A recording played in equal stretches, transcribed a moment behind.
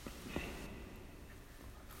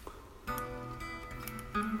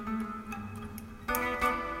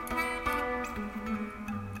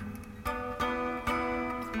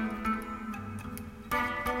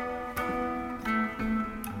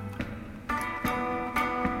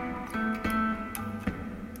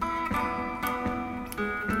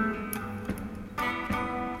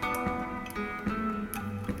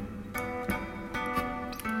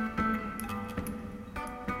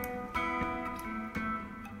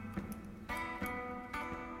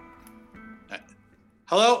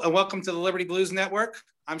Hello and welcome to the Liberty Blues Network.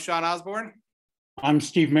 I'm Sean Osborne. I'm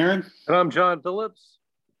Steve Marin. And I'm John Phillips.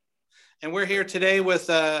 And we're here today with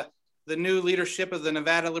the new leadership of the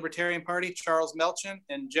Nevada Libertarian Party, Charles Melchin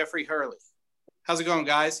and Jeffrey Hurley. How's it going,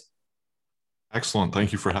 guys? Excellent.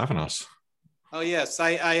 Thank you for having us. Oh, yes.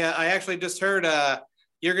 I actually just heard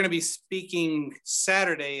you're going to be speaking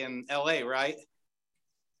Saturday in LA, right?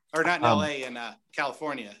 Or not in LA, in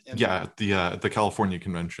California. The California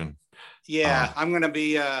convention. Yeah, I'm going to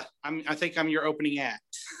be, I think I'm your opening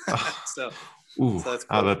act. So that's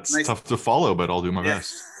cool. That's nice. Tough to follow, but I'll do my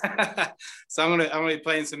best. So I'm gonna be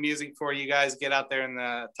playing some music for you guys. Get out there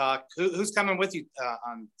and talk. Who's coming with you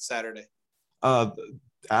on Saturday?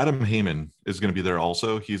 Adam Heyman is going to be there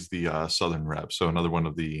also. He's the Southern rep, so another one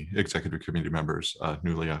of the executive committee members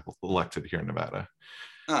newly elected here in Nevada.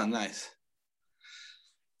 Oh, nice.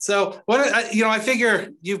 So what I figure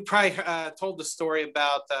you've probably told the story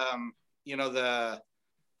about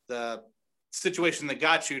the situation that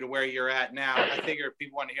got you to where you're at now. I figure if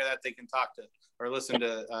people want to hear that, they can talk to or listen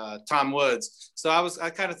to Tom Woods. So I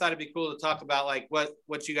kind of thought it'd be cool to talk about like what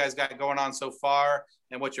you guys got going on so far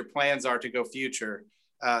and what your plans are to go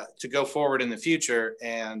forward in the future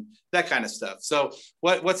and that kind of stuff. So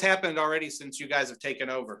what's happened already since you guys have taken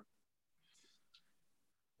over?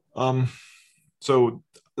 So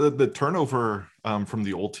the turnover from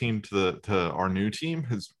the old team to our new team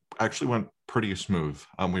has actually went pretty smooth.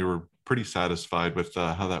 We were pretty satisfied with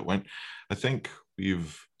how that went. I think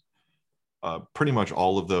we've pretty much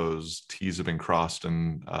all of those T's have been crossed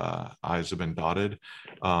and I's have been dotted.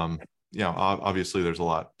 Obviously there's a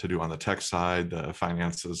lot to do on the tech side, the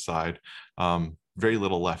finances side, very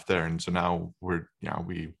little left there. And so now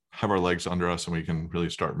we have our legs under us and we can really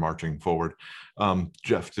start marching forward.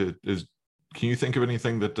 Jeff, can you think of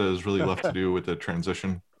anything that is really left to do with the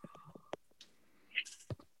transition?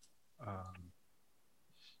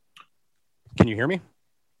 Can you hear me?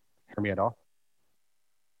 Hear me at all?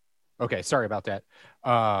 Okay, sorry about that.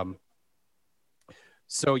 The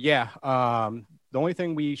only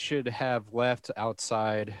thing we should have left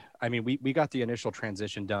outside, I mean, we got the initial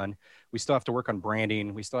transition done. We still have to work on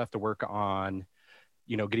branding. We still have to work on,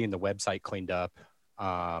 getting the website cleaned up.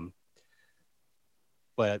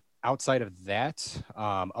 But outside of that,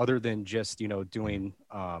 other than just, doing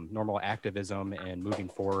normal activism and moving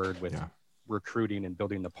forward with recruiting and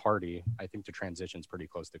building the party, I think the transition is pretty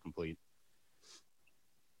close to complete.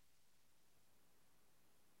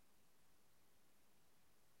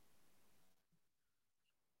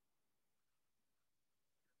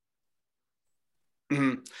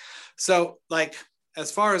 Mm-hmm. So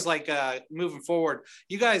as far as moving forward,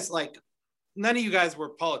 you guys none of you guys were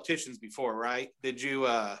politicians before, right? Did you,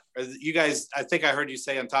 or you guys, I think I heard you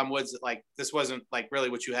say on Tom Woods that this wasn't really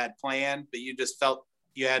what you had planned, but you just felt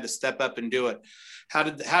you had to step up and do it. How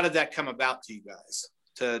did that come about to you guys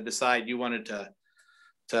to decide you wanted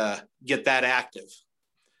to get that active?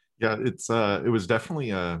 Yeah, it was definitely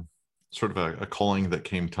a sort of a calling that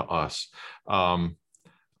came to us.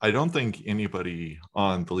 I don't think anybody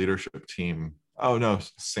on the leadership team. Oh no,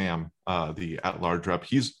 Sam, the at-large rep.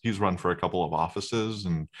 He's run for a couple of offices,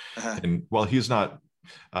 and while he's not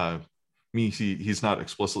he's not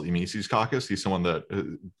explicitly Mises caucus. He's someone that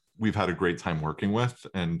we've had a great time working with,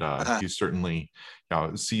 and he certainly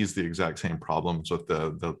sees the exact same problems with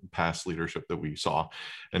the past leadership that we saw,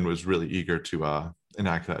 and was really eager to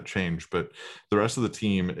enact that change. But the rest of the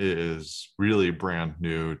team is really brand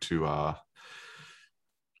new to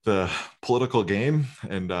the political game,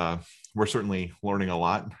 and we're certainly learning a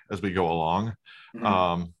lot as we go along.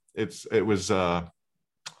 Mm-hmm.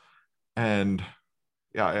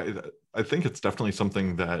 I think it's definitely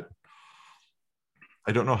something that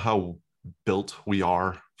I don't know how built we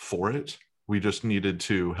are for it. We just needed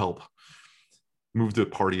to help move the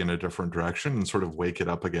party in a different direction and sort of wake it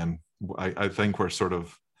up again. I think we're sort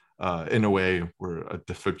of, in a way, we're a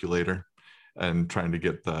defibrillator and trying to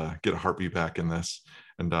get a heartbeat back in this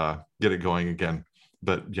and get it going again.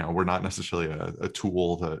 But we're not necessarily a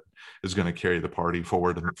tool that is going to carry the party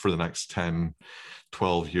forward for the next 10,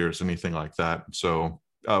 12 years, anything like that. So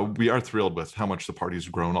we are thrilled with how much the party's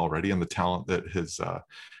grown already and the talent that has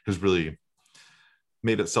really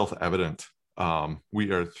made itself evident.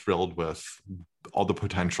 We are thrilled with all the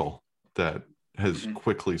potential that has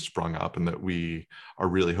quickly sprung up and that we are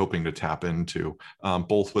really hoping to tap into,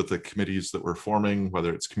 both with the committees that we're forming,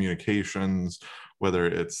 whether it's communications, whether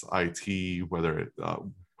it's IT,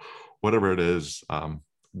 whatever it is.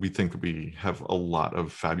 We think we have a lot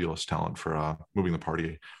of fabulous talent for moving the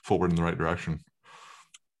party forward in the right direction.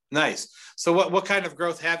 Nice. So what kind of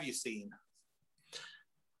growth have you seen?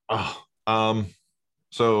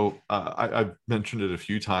 So I've mentioned it a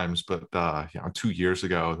few times, but 2 years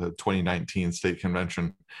ago, the 2019 state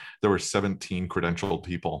convention, there were 17 credentialed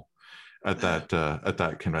people at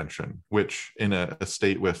that convention, which in a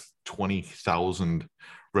state with 20,000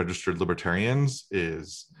 registered libertarians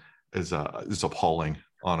is appalling,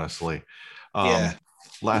 honestly. Yeah.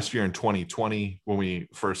 Last year in 2020, when we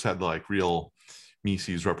first had like real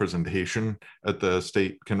Mises representation at the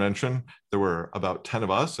state convention, there were about 10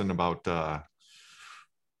 of us and about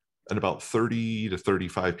 30 to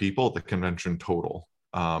 35 people at the convention total.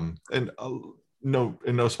 And no,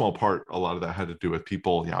 in no small part, a lot of that had to do with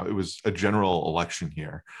people. It was a general election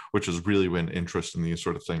year, which is really when interest in these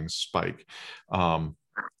sort of things spike.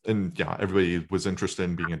 Everybody was interested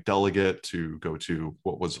in being a delegate to go to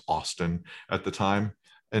what was Austin at the time.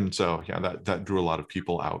 And so, that drew a lot of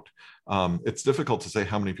people out. It's difficult to say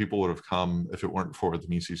how many people would have come if it weren't for the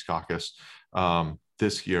Mises Caucus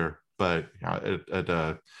this year. But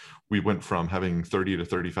we went from having 30 to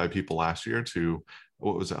 35 people last year to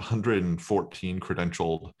what was it, 114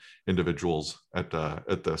 credentialed individuals at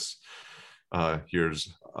this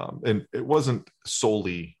year's. And it wasn't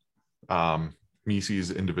solely Mises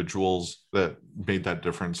individuals that made that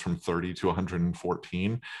difference from 30 to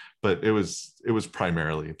 114, but it was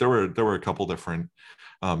primarily there were a couple different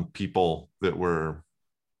people that were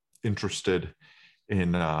interested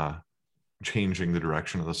in changing the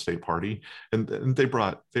direction of the state party, and they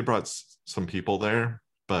brought some people there,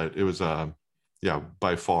 but it was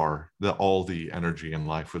by far all the energy and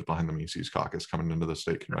life was behind the Mises Caucus coming into the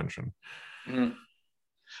state convention. Mm-hmm.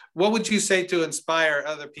 What would you say to inspire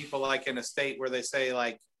other people, like in a state where they say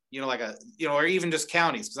like, or even just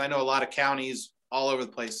counties? Because I know a lot of counties all over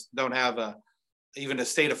the place don't have even a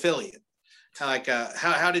state affiliate. Like,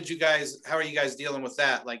 how are you guys dealing with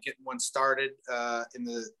that? Like getting one started in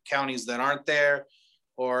the counties that aren't there,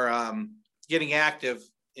 or getting active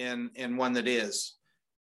in one that is?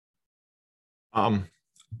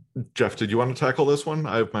 Jeff, did you want to tackle this one?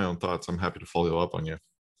 I have my own thoughts. I'm happy to follow up on you.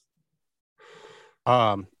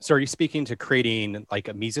 So are you speaking to creating like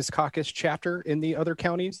a Mises Caucus chapter in the other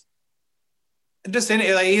counties? Just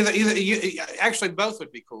either actually both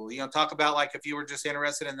would be cool. Talk about like if you were just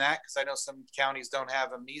interested in that, because I know some counties don't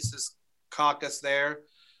have a Mises Caucus there,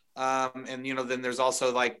 and then there's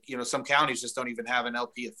also like some counties just don't even have an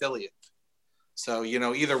LP affiliate. So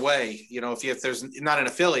either way, if there's not an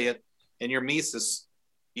affiliate and you're Mises,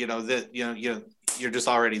 you're just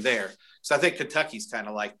already there. So I think Kentucky's kind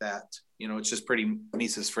of like that. It's just pretty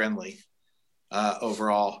Mises friendly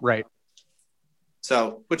overall. Right.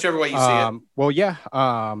 So whichever way you see it. Well, yeah.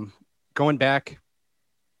 Going back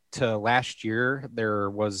to last year,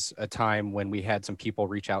 there was a time when we had some people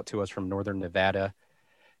reach out to us from Northern Nevada,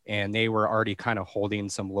 and they were already kind of holding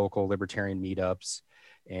some local libertarian meetups,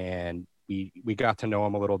 and we got to know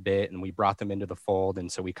them a little bit, and we brought them into the fold.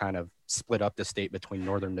 And so we kind of split up the state between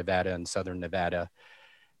Northern Nevada and Southern Nevada.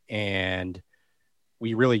 And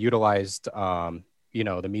we really utilized,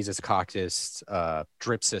 the Mises Caucus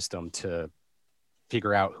drip system to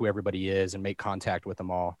figure out who everybody is and make contact with them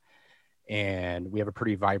all. And we have a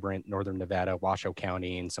pretty vibrant Northern Nevada, Washoe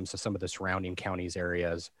County, and some of the surrounding counties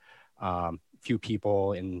areas. Few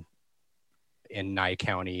people in Nye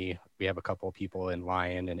County. We have a couple of people in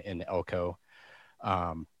Lyon and in Elko.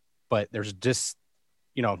 But there's just,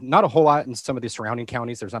 not a whole lot in some of the surrounding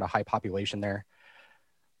counties. There's not a high population there.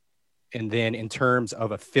 And then in terms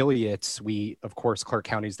of affiliates, of course, Clark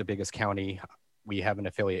County is the biggest county. We have an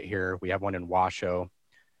affiliate here. We have one in Washoe.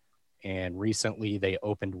 And recently they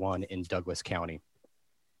opened one in Douglas County.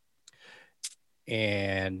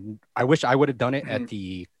 And I wish I would have done it at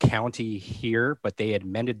the county here, but they had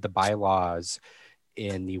amended the bylaws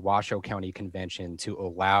in the Washoe County Convention to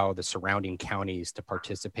allow the surrounding counties to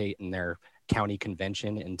participate in their county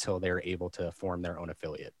convention until they're able to form their own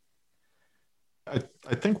affiliate.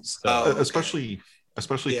 I think so, especially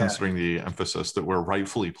considering the emphasis that we're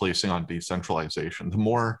rightfully placing on decentralization, the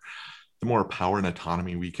more power and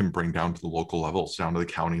autonomy we can bring down to the local levels, down to the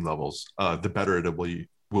county levels, the better it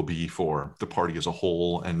will be for the party as a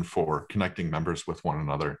whole and for connecting members with one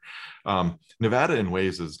another. Nevada in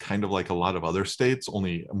ways is kind of like a lot of other states,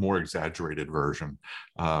 only a more exaggerated version,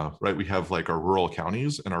 right? We have like our rural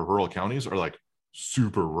counties, and our rural counties are like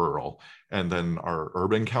super rural. And then our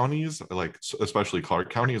urban counties, like especially Clark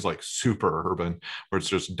County, is like super urban, where it's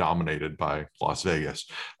just dominated by Las Vegas.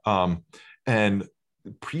 And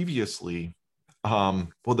previously,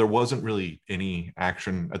 there wasn't really any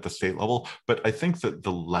action at the state level, but I think that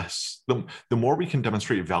the more we can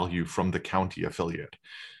demonstrate value from the county affiliate,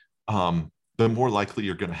 the more likely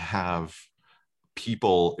you're going to have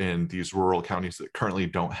people in these rural counties that currently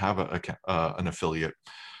don't have an affiliate,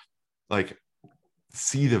 like,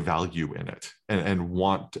 see the value in it and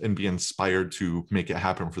want and be inspired to make it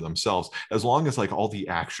happen for themselves. As long as like all the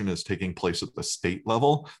action is taking place at the state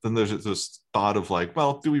level, then there's this thought of like,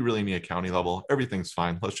 well, do we really need a county level? Everything's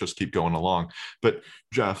fine. Let's just keep going along. But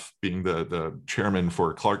Jeff, being the chairman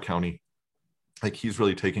for Clark County, like, he's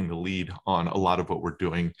really taking the lead on a lot of what we're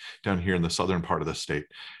doing down here in the southern part of the state.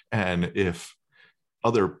 And if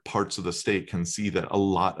other parts of the state can see that a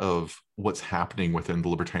lot of what's happening within the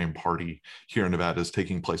Libertarian Party here in Nevada is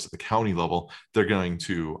taking place at the county level, they're going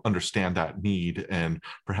to understand that need and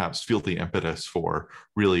perhaps feel the impetus for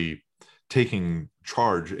really taking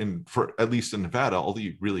charge. And for, at least in Nevada, all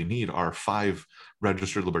you really need are 5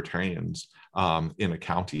 registered libertarians in a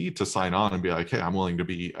county to sign on and be like, hey, I'm willing to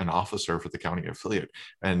be an officer for the county affiliate,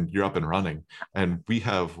 and you're up and running. And we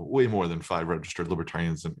have way more than 5 registered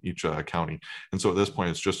libertarians in each county. And so at this point,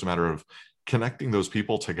 it's just a matter of connecting those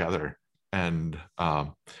people together. And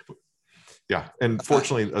yeah, and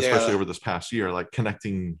fortunately, especially over this past year, like,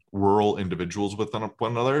 connecting rural individuals with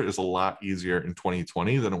one another is a lot easier in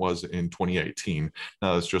 2020 than it was in 2018.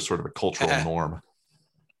 Now it's just sort of a cultural norm.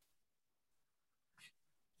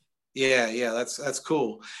 Yeah, that's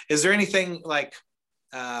cool. Is there anything like,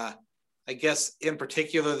 I guess in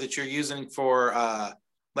particular that you're using for,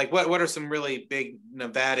 like, what are some really big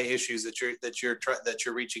Nevada issues that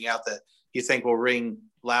you're reaching out that you think will ring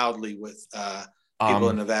loudly with people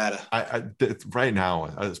in Nevada? Right now,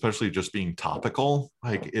 especially just being topical,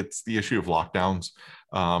 like, it's the issue of lockdowns.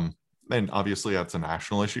 And obviously that's a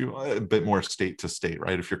national issue, a bit more state to state,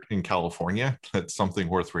 right? If you're in California, that's something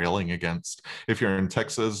worth railing against. If you're in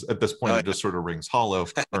Texas, at this point, it just sort of rings hollow,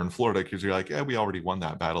 or in Florida, because you're like, yeah, we already won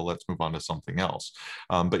that battle. Let's move on to something else.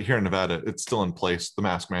 But here in Nevada, it's still in place. The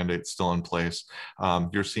mask mandate's still in place.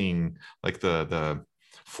 You're seeing like the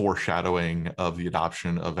foreshadowing of the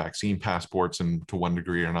adoption of vaccine passports, and to one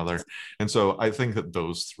degree or another. And so I think that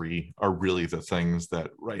those 3 are really the things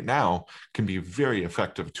that right now can be very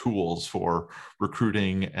effective tools for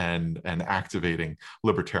recruiting and activating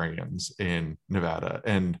libertarians in Nevada.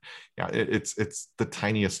 And yeah, it's the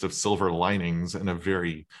tiniest of silver linings in a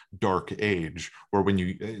very dark age, where when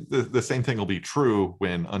the same thing will be true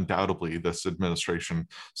when undoubtedly this administration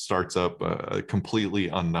starts up a completely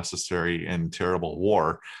unnecessary and terrible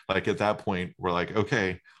war. Like, at that point, we're like,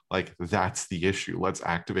 okay, like, that's the issue. Let's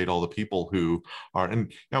activate all the people who are,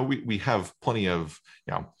 and we have plenty of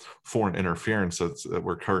foreign interference that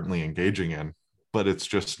we're currently engaging in, but it's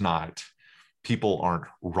just not, people aren't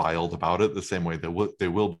riled about it the same way they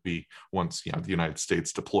will be once the United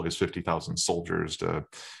States deploys 50,000 soldiers to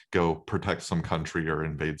go protect some country or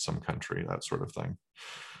invade some country, that sort of thing.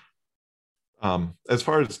 As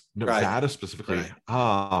far as Nevada specifically,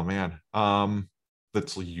 oh man,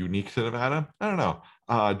 that's unique to Nevada, I don't know.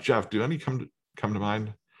 Jeff, do any come to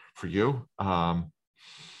mind for you? Well,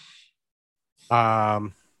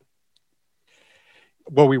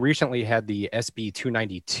 we recently had the SB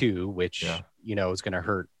 292, which is going to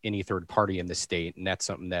hurt any third party in the state, and that's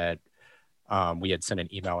something that we had sent an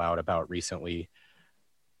email out about recently.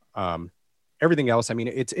 Everything else, I mean,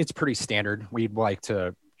 it's pretty standard. We'd like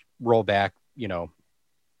to roll back,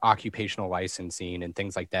 occupational licensing and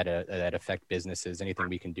things like that that affect businesses. Anything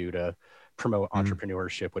we can do to promote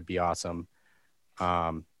entrepreneurship would be awesome.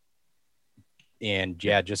 And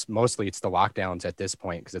yeah, just mostly it's the lockdowns at this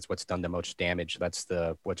point, because it's what's done the most damage. That's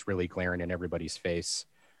what's really glaring in everybody's face.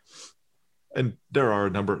 And there are a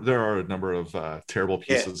number of terrible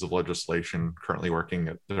pieces of legislation currently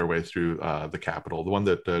working their way through the Capitol. The one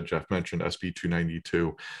that Jeff mentioned, SB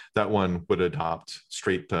 292, that one would adopt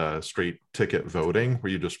straight ticket voting,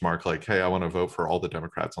 where you just mark like, hey, I want to vote for all the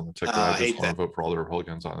Democrats on the ticket. I just want to vote for all the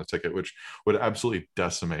Republicans on the ticket, which would absolutely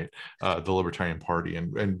decimate the Libertarian Party.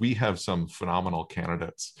 And we have some phenomenal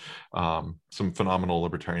candidates, some phenomenal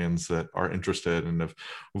libertarians that are interested and have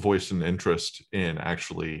voiced an interest in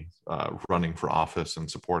actually running for office and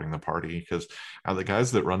supporting the party, because the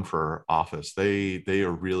guys that run for office, they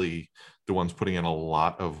are really the ones putting in a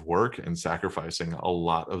lot of work and sacrificing a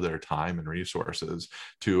lot of their time and resources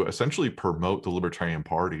to essentially promote the Libertarian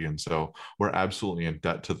Party. And so we're absolutely in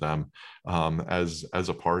debt to them as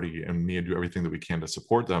a party, and need to do everything that we can to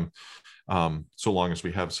support them, so long as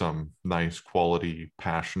we have some nice, quality,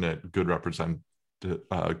 passionate, good representative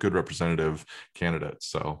candidates.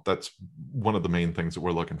 So that's one of the main things that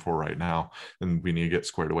we're looking for right now, and we need to get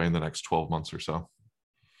squared away in the next 12 months or so.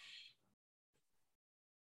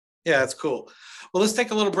 Yeah, that's cool. Well, let's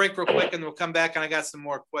take a little break real quick, and we'll come back, and I got some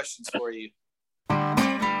more questions for you.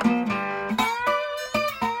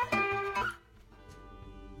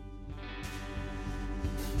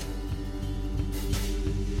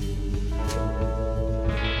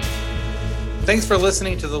 Thanks for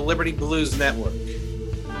listening to the Liberty Blues Network.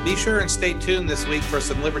 Be sure and stay tuned this week for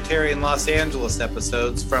some Libertarian Los Angeles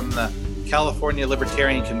episodes from the California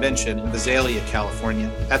Libertarian Convention in Visalia, California,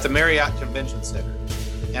 at the Marriott Convention Center.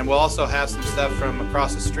 And we'll also have some stuff from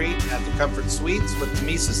across the street at the Comfort Suites with the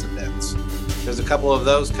Mises events. There's a couple of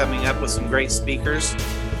those coming up with some great speakers.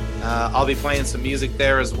 I'll be playing some music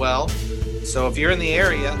there as well. So if you're in the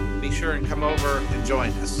area, be sure and come over and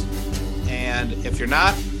join us. And if you're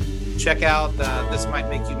not, check out This Might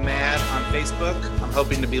Make You Mad on Facebook. I'm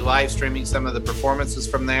hoping to be live streaming some of the performances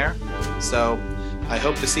from there. So I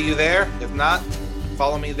hope to see you there. If not,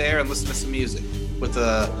 follow me there and listen to some music with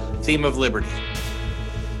the theme of liberty.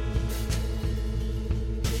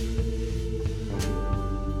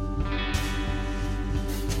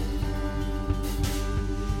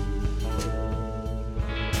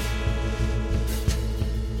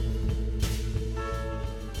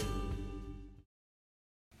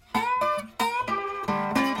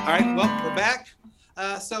 All right, well, we're back.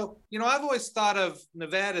 So, I've always thought of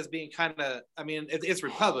Nevada as being kind of, it's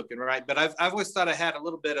Republican, right? But I've always thought I had a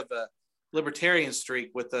little bit of a libertarian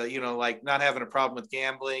streak with the, like not having a problem with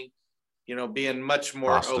gambling, being much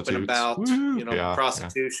more open about,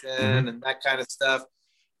 prostitution and that kind of stuff,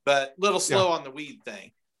 but a little slow on the weed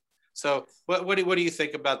thing. So what do you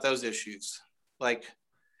think about those issues? Like,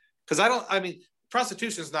 because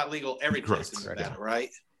prostitution is not legal every place in Nevada, right?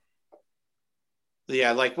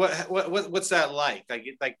 Yeah, like what's that like?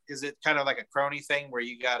 Like is it kind of like a crony thing where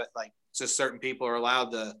you got it like just certain people are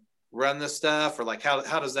allowed to run this stuff, or like how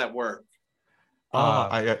does that work?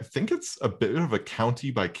 I think it's a bit of a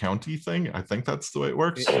county by county thing. I think that's the way it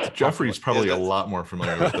works. Jeffrey's probably a lot more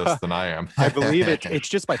familiar with this than I am. I believe it's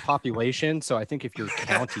just by population. So I think if your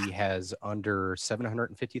county has under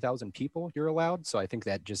 750,000 people, you're allowed. So I think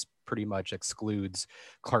that just pretty much excludes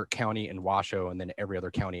Clark County and Washoe, and then every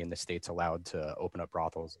other county in the state's allowed to open up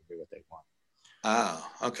brothels and do what they want.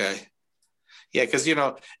 Oh, okay. Yeah, because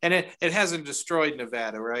and it hasn't destroyed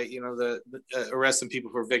Nevada, right? The arresting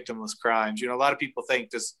people for victimless crimes. A lot of people think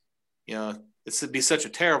this, this would be such a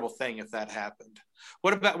terrible thing if that happened.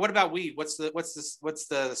 What about weed? What's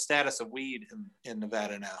the status of weed in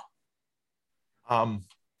Nevada now?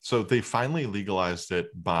 So they finally legalized it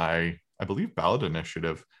by, I believe, ballot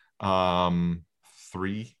initiative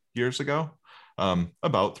 3 years ago.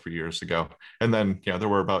 About 3 years ago. And then, there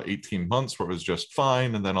were about 18 months where it was just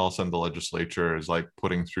fine. And then all of a sudden the legislature is like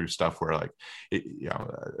putting through stuff where like,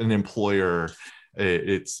 an employer,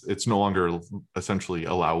 it's no longer essentially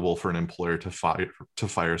allowable for an employer to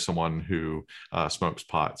fire someone who smokes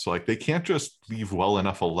pot. So like they can't just leave well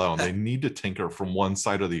enough alone. They need to tinker from one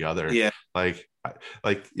side or the other. Yeah. Like,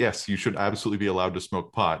 yes, you should absolutely be allowed to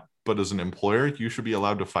smoke pot. But as an employer, you should be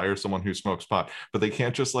allowed to fire someone who smokes pot. But they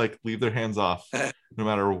can't just like leave their hands off. No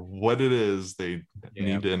matter what it is, they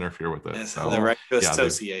need to interfere with it. So, the right to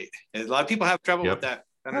associate. A lot of people have trouble with that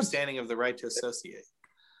understanding of the right to associate.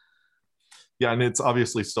 Yeah, and it's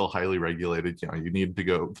obviously still highly regulated. You need to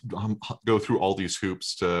go through all these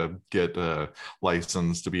hoops to get a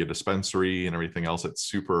license to be a dispensary and everything else. It's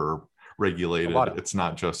super regulated. It's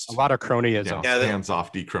not just a lot of cronyism.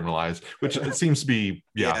 Hands-off decriminalized, which it seems to be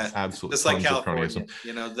absolutely just like California.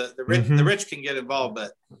 The rich can get involved,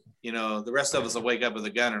 but the rest of us will wake up with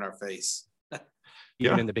a gun in our face.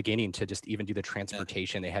 Even in the beginning, to just even do the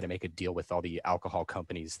transportation, they had to make a deal with all the alcohol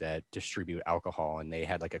companies that distribute alcohol, and they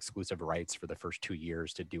had like exclusive rights for the first 2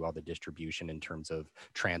 years to do all the distribution in terms of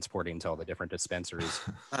transporting to all the different dispensaries.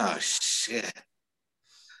 Oh shit.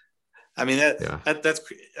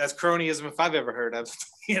 That's cronyism if I've ever heard of.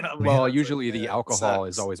 Well, usually the alcohol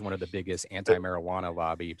is always one of the biggest anti-marijuana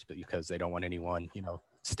lobbies because they don't want anyone,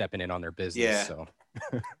 stepping in on their business. Yeah. So.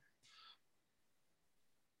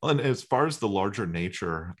 And as far as the larger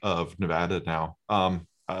nature of Nevada now,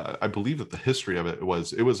 I believe that the history of it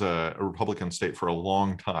was a Republican state for a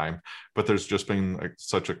long time, but there's just been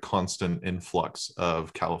such a constant influx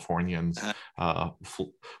of Californians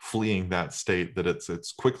fleeing that state that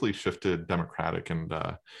it's quickly shifted Democratic. And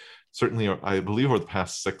certainly, I believe over the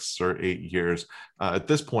past 6 or 8 years, at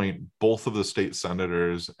this point, both of the state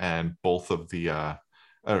senators and both of the,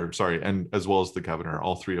 and as well as the governor,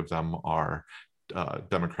 all three of them are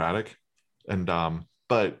Democratic. And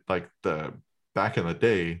but like back in the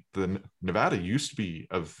day, the Nevada used to be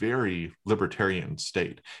a very libertarian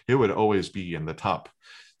state. It would always be in the top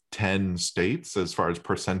 10 states as far as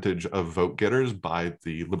percentage of vote getters by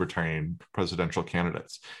the Libertarian presidential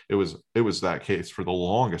candidates. It was that case for the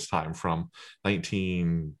longest time, from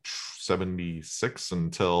 1976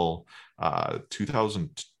 until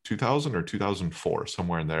 2000 or 2004,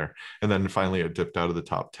 somewhere in there. And then finally it dipped out of the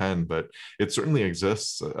top 10, but it certainly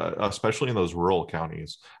exists, especially in those rural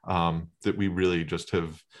counties, that we really just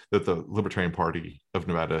have, that the Libertarian Party of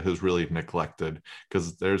Nevada has really neglected,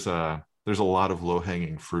 because there's a lot of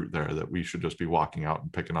low-hanging fruit there that we should just be walking out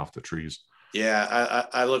and picking off the trees. Yeah,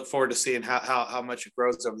 I look forward to seeing how much it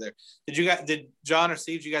grows over there. Did John or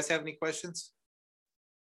Steve, do you guys have any questions?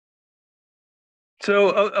 So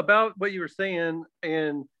about what you were saying,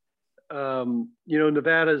 and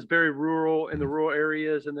Nevada is very rural in the rural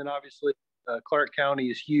areas, and then obviously Clark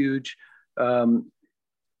County is huge. The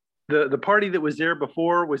party that was there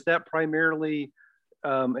before, was that primarily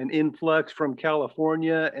an influx from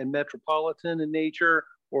California and metropolitan in nature,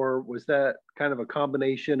 or was that kind of a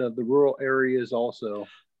combination of the rural areas also?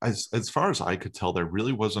 As far as I could tell, there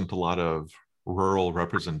really wasn't a lot of rural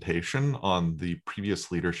representation on the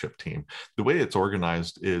previous leadership team. The way it's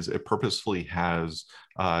organized is it purposefully has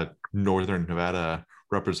Northern Nevada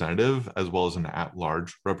representative as well as an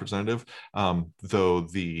at-large representative, though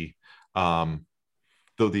the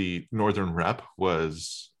Northern rep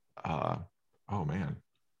was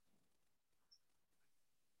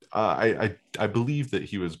I believe that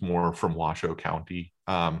he was more from Washoe County.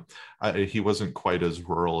 He wasn't quite as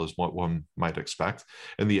rural as what one might expect.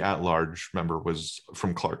 And the at-large member was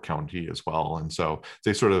from Clark County as well. And so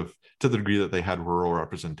they sort of, to the degree that they had rural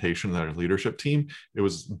representation in their leadership team, it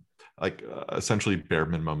was like essentially bare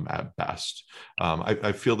minimum at best.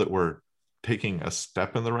 I feel that we're taking a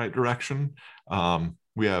step in the right direction.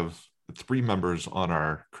 We have 3 members on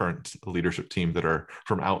our current leadership team that are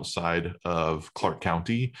from outside of Clark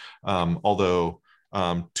County, although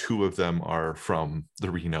 2 of them are from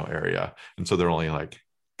the Reno area, and so they're only like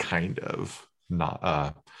kind of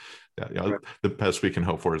not the best we can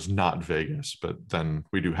hope for is not Vegas, but then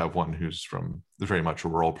we do have one who's from the very much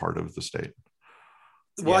rural part of the state.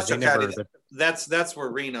 Washoe County, that's where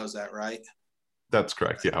Reno's at, right? That's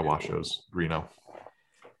correct. Yeah, Washoe's Reno.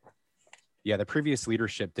 Yeah, the previous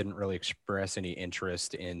leadership didn't really express any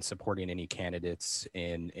interest in supporting any candidates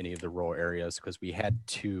in any of the rural areas, because we had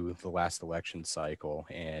 2 the last election cycle,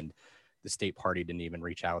 and the state party didn't even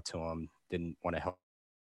reach out to them, didn't want to help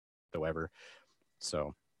whatsoever.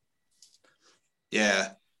 So,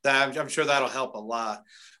 yeah, I'm sure that'll help a lot.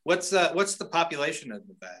 What's the population of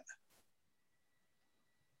Nevada?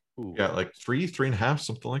 Ooh. Yeah, like 3.5,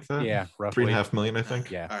 something like that. Yeah, roughly 3.5 million, I think.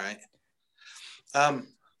 Yeah. All right.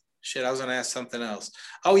 Shit, I was going to ask something else.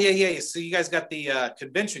 Oh, yeah. So you guys got the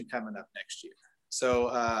convention coming up next year.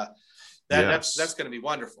 So that's going to be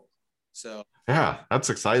wonderful. So yeah,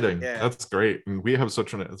 that's exciting. Yeah. That's great. And we have so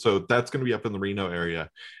that's going to be up in the Reno area,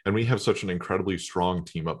 and we have such an incredibly strong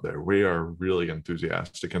team up there. We are really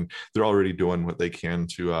enthusiastic, and they're already doing what they can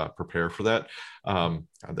to prepare for that.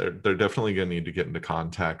 They're definitely going to need to get into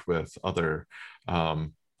contact with other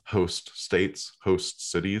host states, host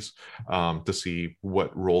cities, to see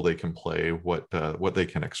what role they can play, what they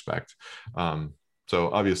can expect.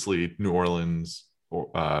 So obviously New Orleans,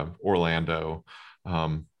 Orlando,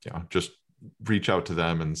 just reach out to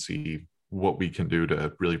them and see what we can do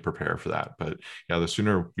to really prepare for that. But yeah, the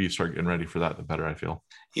sooner we start getting ready for that, the better, I feel.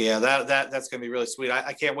 Yeah, that's going to be really sweet.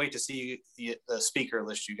 I can't wait to see the speaker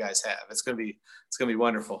list you guys have. It's going to be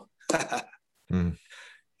wonderful.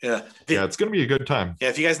 Yeah, it's going to be a good time. Yeah,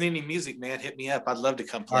 if you guys need any music, man, hit me up. I'd love to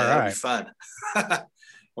come play. All That'd right. be fun.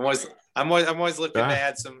 I'm always looking to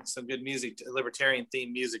add some good music, libertarian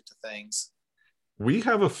themed music to things. We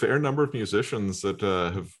have a fair number of musicians that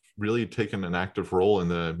have really taken an active role in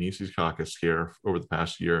the Mises Caucus here over the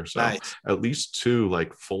past year. So nice. At least 2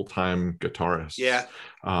 like full-time guitarists. Yeah.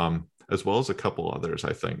 As well as a couple others,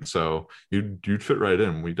 I think. So you'd fit right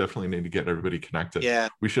in. We definitely need to get everybody connected. Yeah.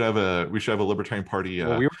 We should have a Libertarian Party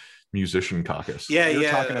musician caucus. Yeah,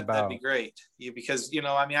 that'd be great. Because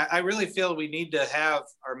I really feel we need to have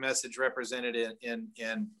our message represented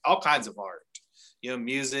in all kinds of art.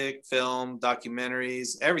 Music, film,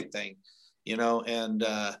 documentaries, everything. And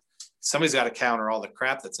somebody's got to counter all the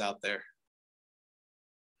crap that's out there.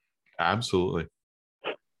 Absolutely.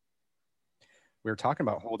 We were talking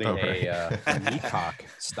about holding a MECOC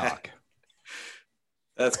stock.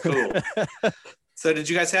 That's cool. So did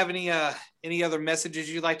you guys have any other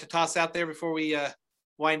messages you'd like to toss out there before we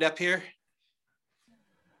wind up here?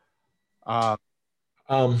 Go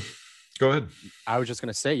ahead. I was just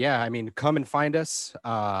going to say, come and find us.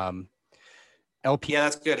 LP. Yeah,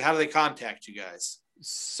 that's good. How do they contact you guys?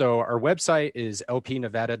 So our website is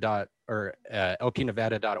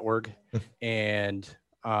lpnevada.org, and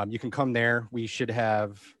you can come there. We should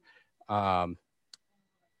have, we'll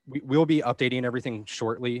be updating everything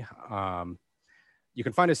shortly. You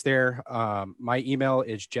can find us there. My email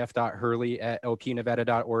is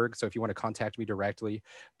jeff.hurley@lpnevada.org. So if you want to contact me directly,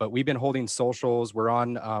 but we've been holding socials. We're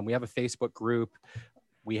on, we have a Facebook group.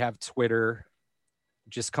 We have Twitter.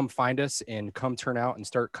 Just come find us and come turn out and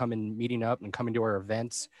start coming, meeting up and coming to our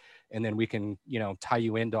events. And then we can, you know, tie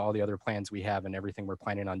you into all the other plans we have and everything we're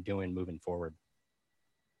planning on doing moving forward.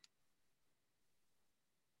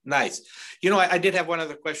 Nice. You know, I did have one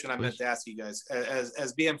other question I meant to ask you guys.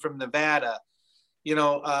 As being from Nevada, you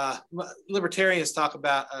know, libertarians talk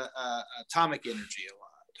about atomic energy a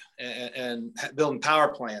lot and building power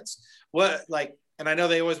plants. What, like, and I know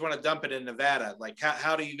they always want to dump it in Nevada. Like,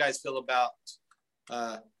 how do you guys feel about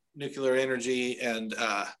nuclear energy and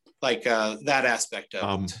that aspect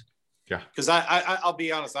of it? Yeah. Because I'll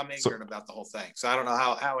be honest, I'm ignorant about the whole thing. So I don't know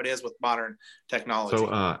how it is with modern technology.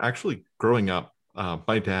 So actually growing up,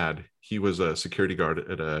 my dad, he was a security guard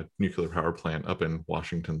at a nuclear power plant up in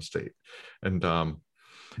Washington State. And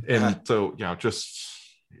so, yeah,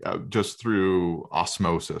 just through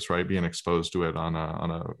osmosis, right, being exposed to it on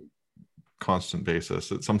a constant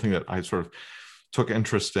basis, it's something that I sort of took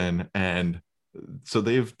interest in. And so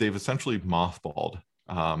they've essentially mothballed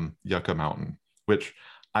Yucca Mountain, which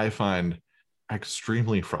I find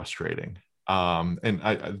extremely frustrating. And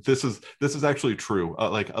this is actually true.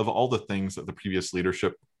 Like, of all the things that the previous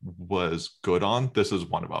leadership was good on, this is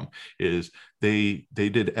one of them. Is they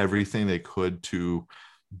did everything they could to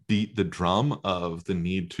beat the drum of the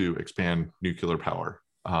need to expand nuclear power,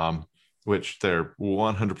 which they're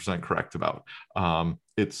 100% correct about.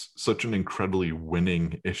 It's such an incredibly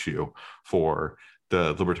winning issue for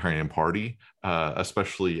the Libertarian Party,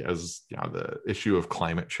 especially as, you know, the issue of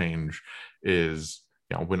climate change is,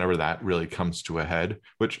 you know, whenever that really comes to a head,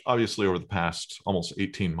 which obviously over the past almost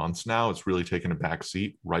 18 months now, it's really taken a back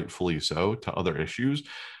seat, rightfully so, to other issues.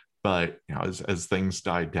 But, you know, as things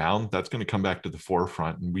die down, that's going to come back to the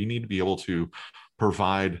forefront, and we need to be able to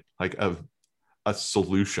provide like a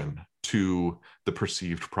solution to the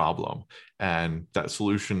perceived problem. And that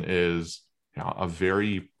solution is, you know, a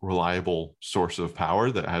very reliable source of power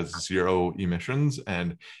that has zero emissions.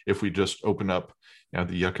 And if we just open up, you know,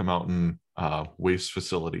 the Yucca Mountain waste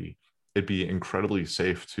facility, it'd be incredibly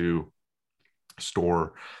safe to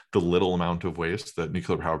store the little amount of waste that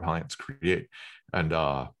nuclear power plants create. And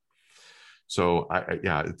so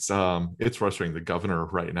it's frustrating. The governor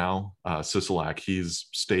right now, Sisolak, he's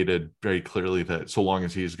stated very clearly that so long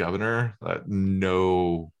as he's governor,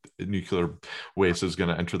 no nuclear waste is going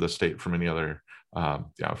to enter the state from any other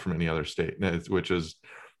state, which is.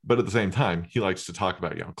 But at the same time, he likes to talk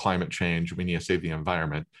about, you know, climate change. We need to save the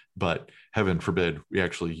environment, but heaven forbid we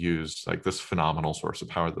actually use like this phenomenal source of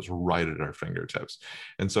power that's right at our fingertips.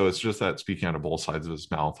 And so it's just that speaking out of both sides of his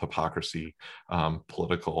mouth, hypocrisy,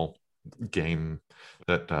 political game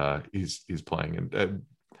that he's playing. And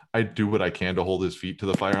I do what I can to hold his feet to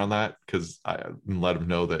the fire on that, because I let him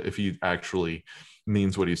know that if he actually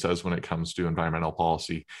means what he says when it comes to environmental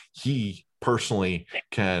policy, he personally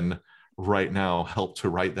can right now help to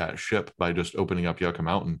right that ship by just opening up Yucca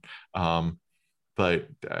Mountain. But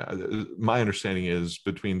my understanding is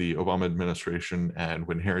between the Obama administration and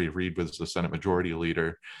when Harry Reid was the Senate Majority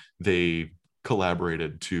Leader, they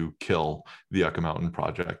collaborated to kill the Yucca Mountain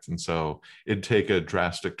project. And so it'd take a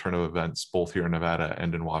drastic turn of events both here in Nevada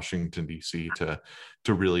and in Washington, D.C. to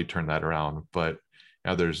really turn that around. But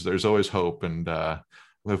yeah, there's always hope. And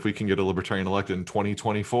if we can get a libertarian elected in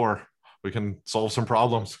 2024, we can solve some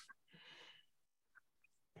problems.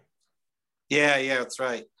 Yeah, that's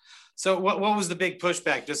right. So what was the big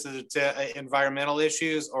pushback? Just to environmental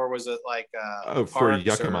issues, or was it like for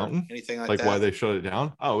Yucca Mountain? Anything like that? Why they shut it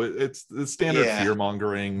down? Oh, it's the standard fear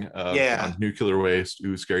mongering of nuclear waste.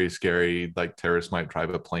 Ooh, scary, like terrorists might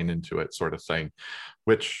drive a plane into it, sort of thing.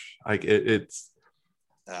 Which like it's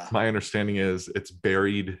my understanding is it's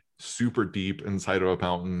buried super deep inside of a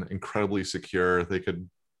mountain, incredibly secure. They could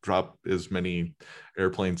drop as many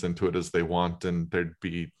airplanes into it as they want and there'd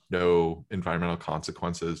be no environmental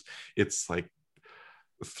consequences. It's like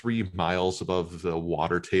 3 miles above the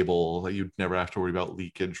water table. You'd never have to worry about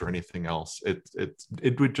leakage or anything else.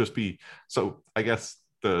 It would just be, so I guess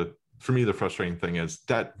for me the frustrating thing is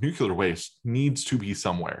that nuclear waste needs to be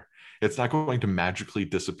somewhere, It's not going to magically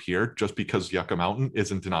disappear just because Yucca Mountain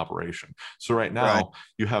isn't in operation. So right now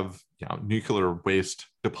you have nuclear waste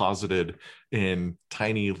deposited in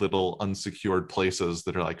tiny little unsecured places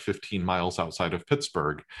that are like 15 miles outside of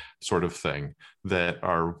Pittsburgh, sort of thing, that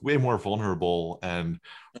are way more vulnerable and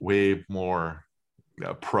way more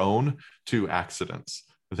prone to accidents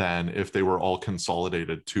than if they were all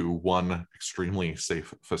consolidated to one extremely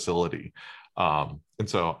safe facility. And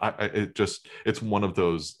so it's one of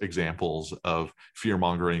those examples of fear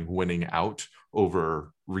mongering winning out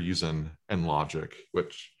over reason and logic,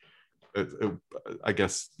 which I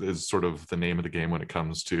guess is sort of the name of the game when it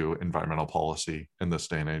comes to environmental policy in this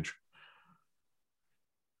day and age.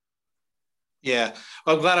 Yeah,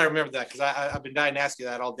 well, I'm glad I remember that, because I've been dying to ask you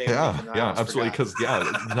that all day. Yeah, absolutely. Because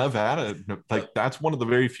Nevada, like, that's one of the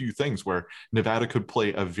very few things where Nevada could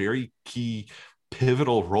play a very key,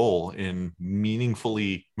 pivotal role in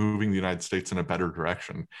meaningfully moving the United States in a better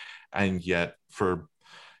direction, and yet for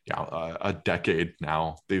a decade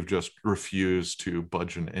now, they've just refused to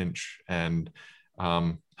budge an inch and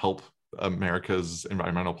help America's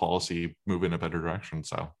environmental policy move in a better direction.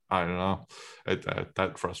 So I don't know,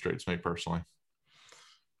 that frustrates me personally.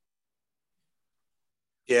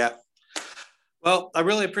 Yeah. Well, I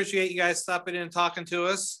really appreciate you guys stopping in and talking to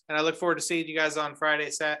us, and I look forward to seeing you guys on Friday,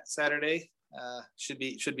 Saturday. Should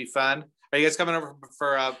be fun. Are you guys coming over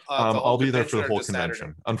for I'll be there for the whole convention.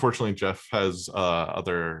 Saturday? Unfortunately, Jeff has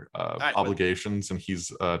other obligations, and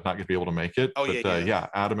he's not going to be able to make it.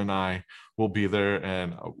 Adam and I will be there,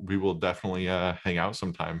 and we will definitely hang out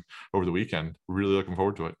sometime over the weekend. Really looking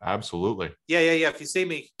forward to it. Absolutely. Yeah. If you see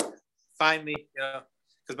me, find me,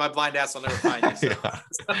 because my blind ass will never find you.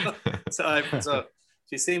 So, so if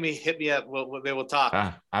you see me, hit me up. We'll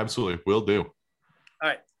talk. Absolutely. Will do. All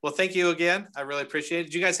right. Well, thank you again. I really appreciate it.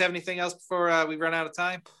 Did you guys have anything else before we run out of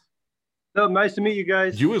time? No, nice to meet you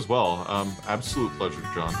guys. You as well. Absolute pleasure,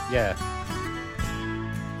 John. Yeah,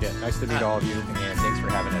 nice to meet all of you, and thanks for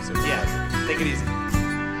having us. Take it easy.